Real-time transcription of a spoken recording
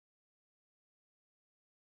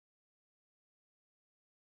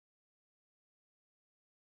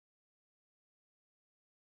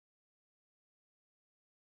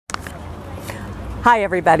Hi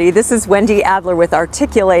everybody, this is Wendy Adler with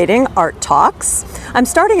Articulating Art Talks. I'm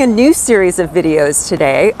starting a new series of videos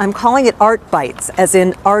today. I'm calling it Art Bites, as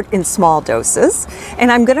in art in small doses,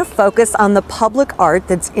 and I'm going to focus on the public art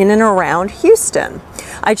that's in and around Houston.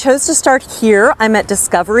 I chose to start here. I'm at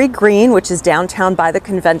Discovery Green, which is downtown by the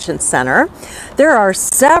Convention Center. There are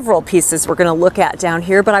several pieces we're going to look at down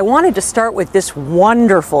here, but I wanted to start with this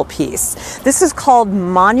wonderful piece. This is called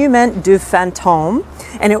Monument du Fantôme,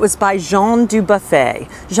 and it was by Jean Dubuffet.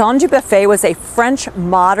 Jean Dubuffet was a French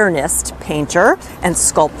modernist painter and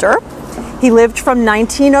sculptor. He lived from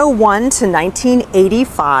 1901 to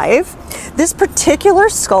 1985. This particular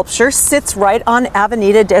sculpture sits right on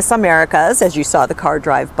Avenida des Americas, as you saw the car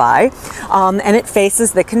drive by, and it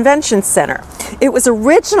faces the Convention Center. It was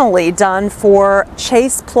originally done for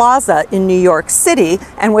Chase Plaza in New York City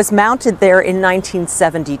and was mounted there in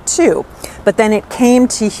 1972. But then it came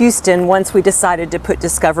to Houston once we decided to put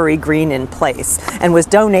Discovery Green in place and was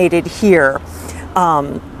donated here.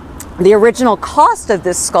 The original cost of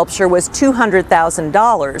this sculpture was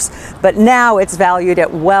 $200,000, but now it's valued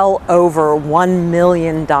at well over $1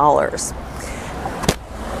 million.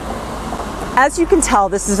 As you can tell,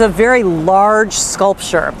 this is a very large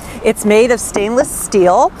sculpture. It's made of stainless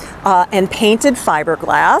steel and painted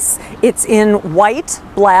fiberglass. It's in white,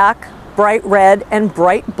 black, bright red, and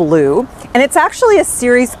bright blue. And it's actually a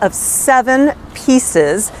series of 7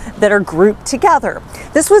 pieces that are grouped together.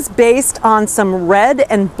 This was based on some red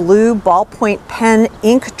and blue ballpoint pen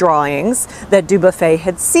ink drawings that Dubuffet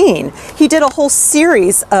had seen. He did a whole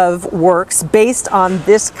series of works based on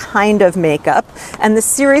this kind of makeup, and the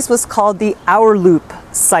series was called the Hourloupe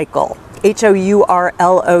cycle, H-O-U-R-L-O-U-P-E,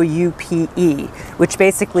 which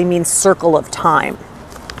basically means circle of time.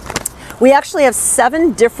 We actually have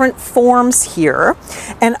 7 different forms here,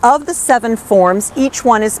 and of the 7 forms, each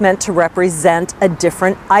one is meant to represent a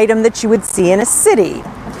different item that you would see in a city.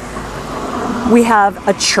 We have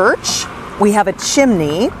a church, we have a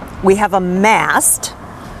chimney, we have a mast,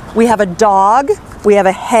 we have a dog, we have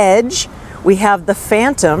a hedge, we have the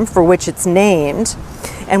phantom for which it's named,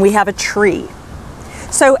 and we have a tree.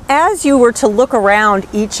 So as you were to look around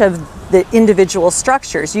each of the individual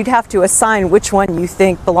structures, you'd have to assign which one you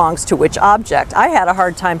think belongs to which object. I had a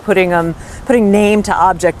hard time putting name to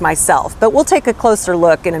object myself, but we'll take a closer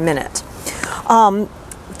look in a minute.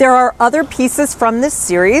 There are other pieces from this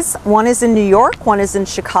series. One is in New York, one is in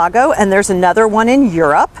Chicago, and there's another one in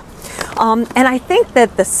Europe. And I think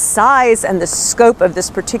that the size and the scope of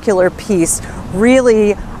this particular piece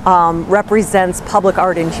really represents public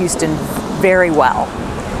art in Houston very well.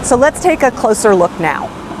 So let's take a closer look now.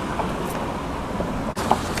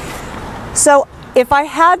 So if I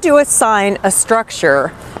had to assign a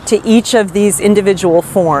structure to each of these individual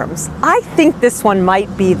forms, I think this one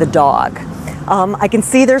might be the dog. I can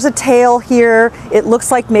see there's a tail here. It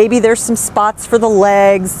looks like maybe there's some spots for the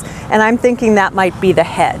legs, and I'm thinking that might be the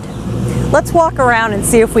head. Let's walk around and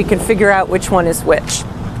see if we can figure out which one is which.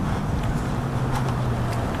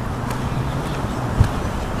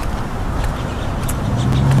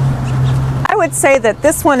 I would say that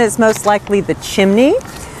this one is most likely the chimney,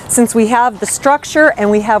 since we have the structure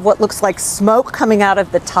and we have what looks like smoke coming out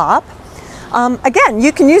of the top. Again,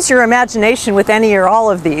 you can use your imagination with any or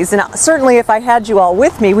all of these, and certainly if I had you all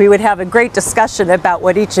with me, we would have a great discussion about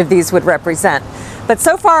what each of these would represent. But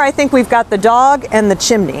so far I think we've got the dog and the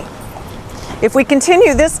chimney. If we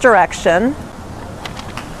continue this direction,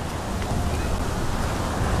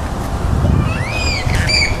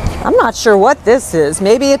 I'm not sure what this is.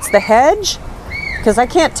 Maybe it's the hedge? Because I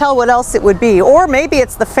can't tell what else it would be. Or maybe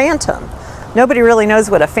it's the phantom. Nobody really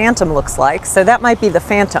knows what a phantom looks like, so that might be the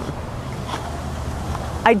phantom.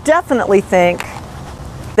 I definitely think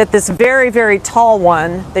that this very, very tall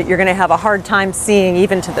one that you're going to have a hard time seeing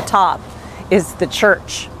even to the top is the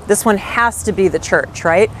church. This one has to be the church,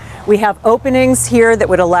 right? We have openings here that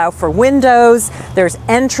would allow for windows. There's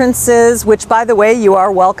entrances, which, by the way, you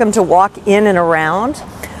are welcome to walk in and around.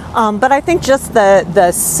 But I think just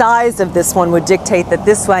the size of this one would dictate that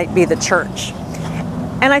this might be the church.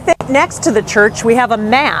 And I think next to the church we have a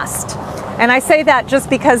mast. And I say that just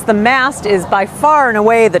because the mast is by far and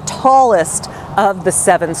away the tallest of the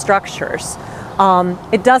 7 structures.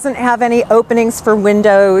 It doesn't have any openings for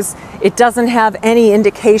windows. It doesn't have any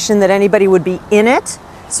indication that anybody would be in it.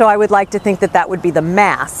 So I would like to think that that would be the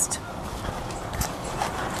mast.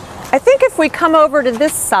 I think if we come over to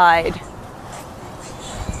this side,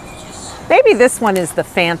 maybe this one is the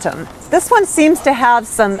phantom. This one seems to have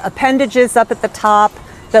some appendages up at the top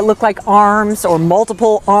that look like arms or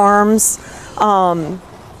multiple arms.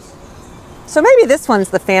 So maybe this one's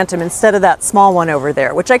the phantom instead of that small one over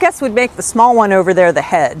there, which I guess would make the small one over there the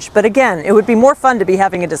hedge. But again, it would be more fun to be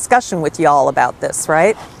having a discussion with y'all about this,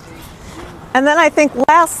 right? And then I think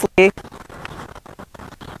lastly,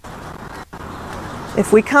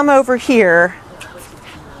 if we come over here,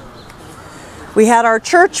 we had our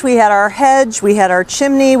church, we had our hedge, we had our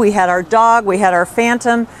chimney, we had our dog, we had our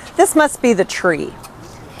phantom. This must be the tree.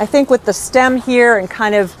 I think with the stem here and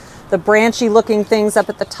kind of the branchy looking things up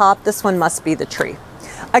at the top, this one must be the tree.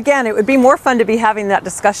 Again, it would be more fun to be having that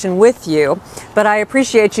discussion with you, but I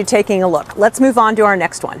appreciate you taking a look. Let's move on to our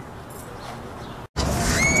next one.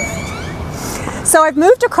 So I've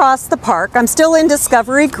moved across the park. I'm still in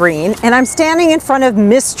Discovery Green, and I'm standing in front of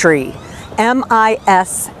Mystery, M-I-S-T-R-E-E,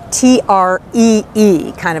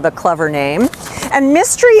 kind of a clever name. And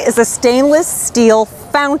Mystery is a stainless steel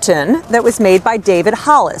fountain that was made by David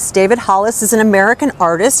Hollis. David Hollis is an American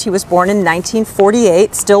artist. He was born in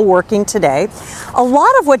 1948, still working today. A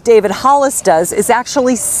lot of what David Hollis does is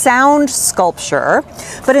actually sound sculpture,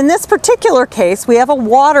 but in this particular case, we have a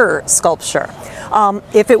water sculpture.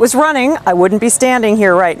 If it was running, I wouldn't be standing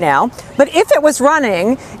here right now, but if it was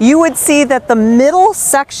running, you would see that the middle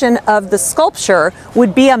section of the sculpture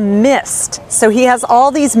would be a mist. So he has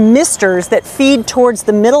all these misters that feed towards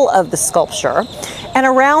the middle of the sculpture, and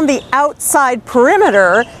around the outside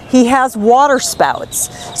perimeter, he has water spouts.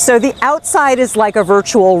 So the outside is like a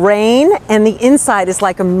virtual rain, and the inside is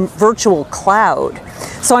like a virtual cloud.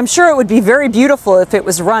 So I'm sure it would be very beautiful if it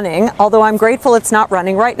was running, although I'm grateful it's not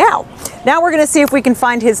running right now. Now we're going to see if we can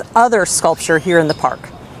find his other sculpture here in the park.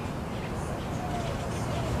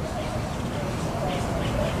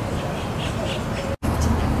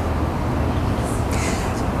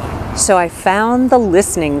 So I found the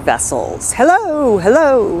listening vessels. Hello,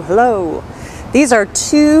 hello, hello. These are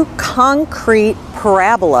two concrete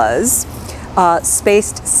parabolas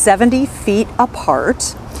spaced 70 feet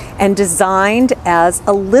apart and designed as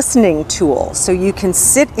a listening tool. So you can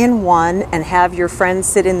sit in one and have your friend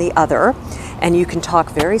sit in the other, and you can talk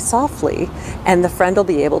very softly and the friend will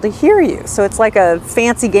be able to hear you. So it's like a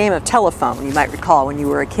fancy game of telephone, you might recall when you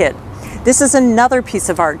were a kid. This is another piece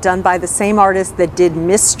of art done by the same artist that did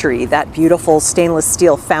Mystery, that beautiful stainless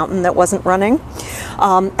steel fountain that wasn't running.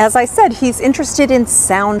 As I said, he's interested in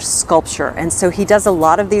sound sculpture, and so he does a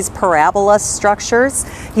lot of these parabola structures.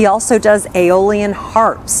 He also does aeolian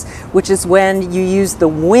harps, which is when you use the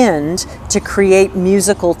wind to create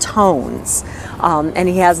musical tones. And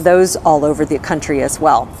he has those all over the country as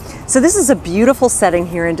well. So this is a beautiful setting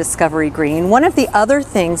here in Discovery Green. One of the other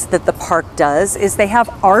things that the park does is they have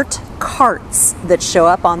art carts that show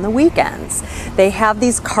up on the weekends. They have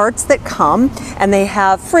these carts that come and they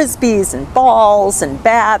have frisbees and balls and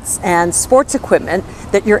bats and sports equipment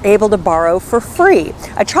that you're able to borrow for free.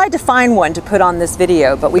 I tried to find one to put on this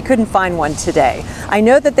video, but we couldn't find one today. I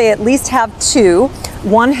know that they at least have two.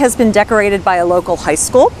 One has been decorated by a local high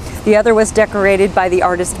school. The other was decorated by the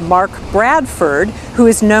artist Mark Bradford, who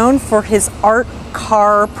is known for his art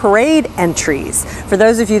car parade entries. For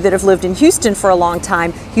those of you that have lived in Houston for a long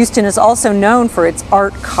time, Houston is also known for its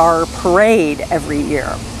art car parade every year.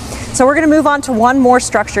 So we're going to move on to one more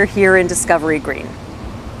structure here in Discovery Green.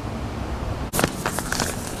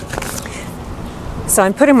 So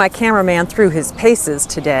I'm putting my cameraman through his paces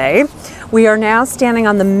today. We are now standing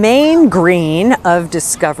on the main green of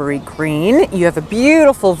Discovery Green. You have a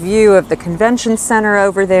beautiful view of the convention center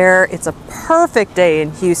over there. It's a perfect day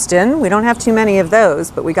in Houston. We don't have too many of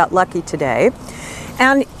those, but we got lucky today.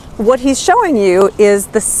 And what he's showing you is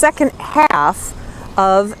the second half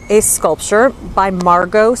of a sculpture by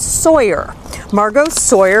Margot Sawyer. Margot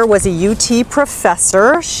Sawyer was a UT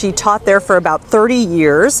professor. She taught there for about 30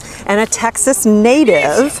 years and a Texas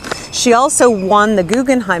native. She also won the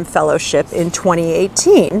Guggenheim Fellowship in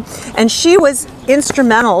 2018, and she was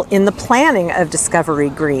instrumental in the planning of Discovery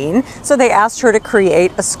Green, so they asked her to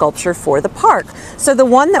create a sculpture for the park. So the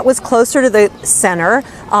one that was closer to the center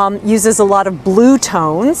uses a lot of blue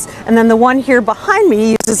tones, and then the one here behind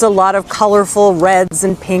me uses a lot of colorful reds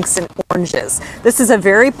and pinks and oranges. This is a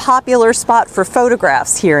very popular spot for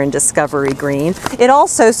photographs here in Discovery Green. It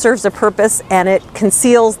also serves a purpose, and it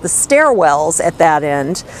conceals the stairwells at that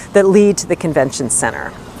end that lead to the convention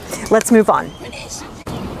center. Let's move on.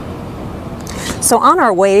 So on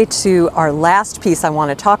our way to our last piece I want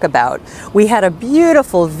to talk about, we had a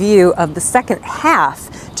beautiful view of the second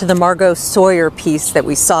half to the Margot Sawyer piece that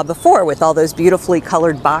we saw before with all those beautifully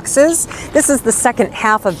colored boxes. This is the second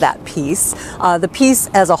half of that piece. The piece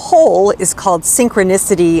as a whole is called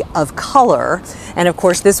Synchronicity of Color, and of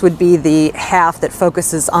course this would be the half that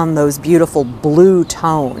focuses on those beautiful blue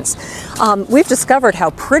tones. We've discovered how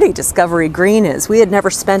pretty Discovery Green is. We had never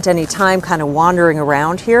spent any time kind of wandering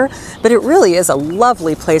around here, but it really is a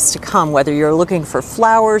lovely place to come, whether you're looking for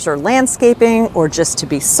flowers or landscaping, or just to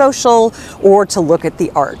be social, or to look at the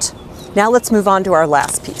art. Now let's move on to our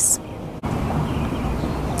last piece.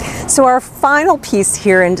 So our final piece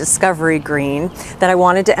here in Discovery Green that I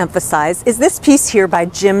wanted to emphasize is this piece here by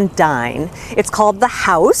Jim Dine. It's called The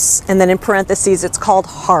House, and then in parentheses it's called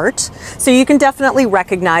Heart. So you can definitely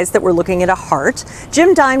recognize that we're looking at a heart.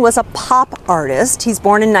 Jim Dine was a pop artist. He's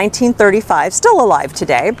born in 1935, still alive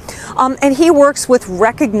today. And he works with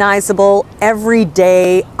recognizable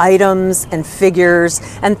everyday items and figures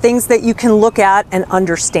and things that you can look at and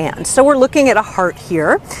understand. So we're looking at a heart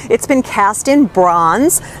here. It's been cast in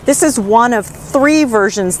bronze. This is one of 3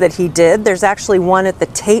 versions that he did. There's actually one at the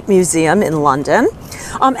Tate Museum in London.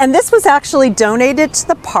 And this was actually donated to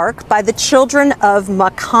the park by the children of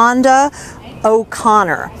Maconda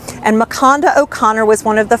O'Connor. And Maconda O'Connor was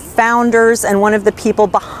one of the founders and one of the people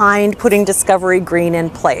behind putting Discovery Green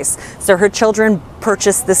in place. So her children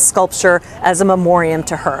purchased this sculpture as a memoriam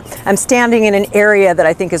to her. I'm standing in an area that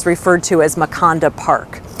I think is referred to as Maconda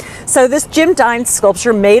Park. So this Jim Dine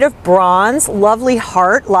sculpture made of bronze, lovely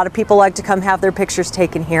heart. A lot of people like to come have their pictures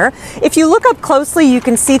taken here. If you look up closely, you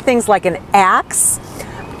can see things like an axe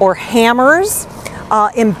or hammers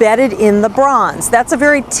embedded in the bronze. That's a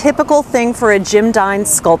very typical thing for a Jim Dine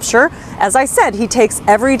sculpture. As I said, he takes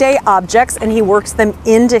everyday objects and he works them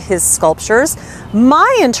into his sculptures.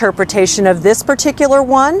 My interpretation of this particular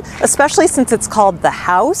one, especially since it's called The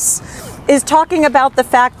House, is talking about the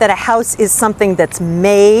fact that a house is something that's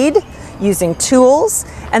made using tools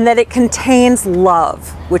and that it contains love,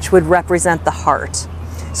 which would represent the heart.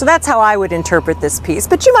 So that's how I would interpret this piece,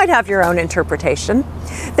 but you might have your own interpretation.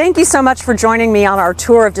 Thank you so much for joining me on our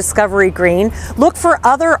tour of Discovery Green. Look for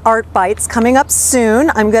other art bites coming up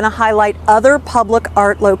soon. I'm going to highlight other public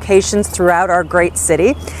art locations throughout our great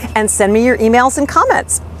city, and send me your emails and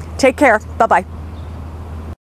comments. Take care. Bye-bye.